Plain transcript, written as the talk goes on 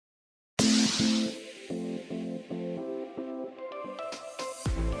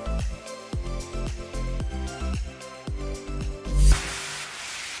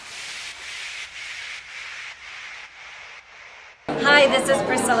Hi, this is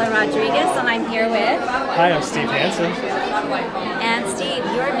Priscilla Rodriguez, and I'm here with... Hi, I'm Steve Hansen. And Steve,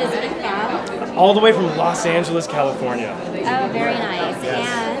 you're visiting from? All the way from Los Angeles, California. Oh, very nice. Yes.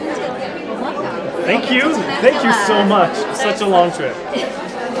 And welcome. Thank you. Thank you so much. Such a long trip.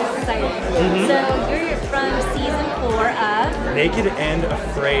 Exciting. So you're from season 4 of... Naked and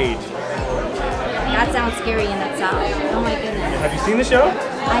Afraid. That sounds scary in itself. Oh my goodness. Have you seen the show?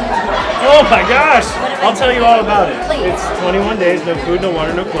 I have. Oh my gosh! I'll tell you all about it. Please. It's 21 days, no food, no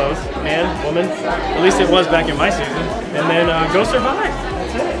water, no clothes. Man, woman, at least it was back in my season. And then go survive.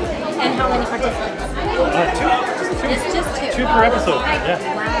 That's it. And how many participants? Just two. 2 per episode. Yeah.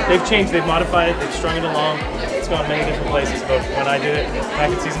 Wow. They've changed, they've modified it, they've strung it along. It's gone many different places, but when I did it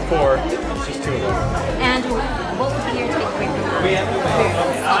back in season 4, it's just 2 of them. And what would be your takeaway from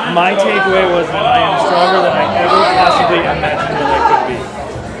that? My takeaway was that I am stronger than I ever possibly imagined that I could be.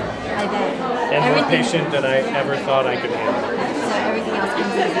 I bet. And more patient than I ever thought I could handle. So everything else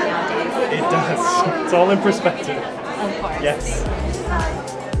comes easy nowadays. It does. It's all in perspective. Of course. Yes.